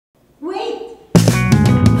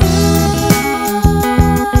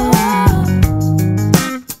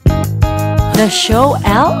show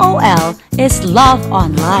LOL is Love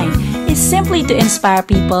Online. It's simply to inspire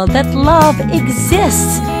people that love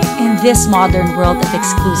exists. In this modern world of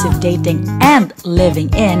exclusive dating and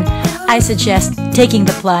living in, I suggest taking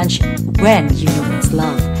the plunge when you know it's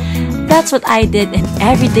love. That's what I did, and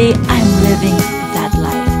every day I'm living that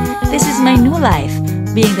life. This is my new life,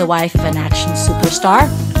 being the wife of an action superstar,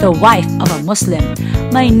 the wife of a Muslim.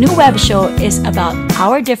 My new web show is about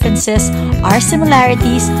our differences, our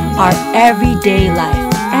similarities, our everyday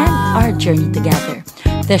life, and our journey together.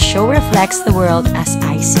 The show reflects the world as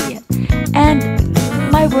I see it. And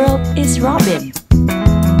my world is Robin.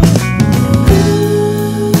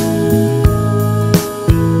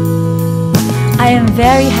 I am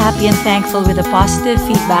very happy and thankful with the positive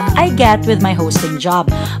feedback I get with my hosting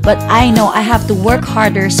job. But I know I have to work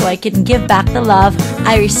harder so I can give back the love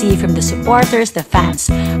I receive from the supporters, the fans.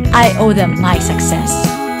 I owe them my success.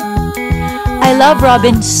 I love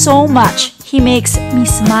Robin so much. He makes me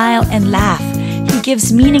smile and laugh. He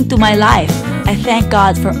gives meaning to my life. I thank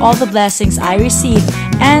God for all the blessings I receive,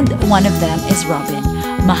 and one of them is Robin.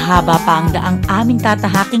 Mahaba pa ang daang aming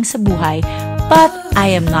tatahaking sa buhay, but I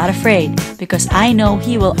am not afraid because I know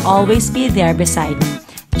He will always be there beside me.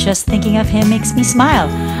 Just thinking of Him makes me smile.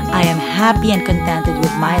 I am happy and contented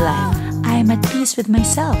with my life. I am at peace with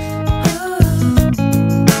myself.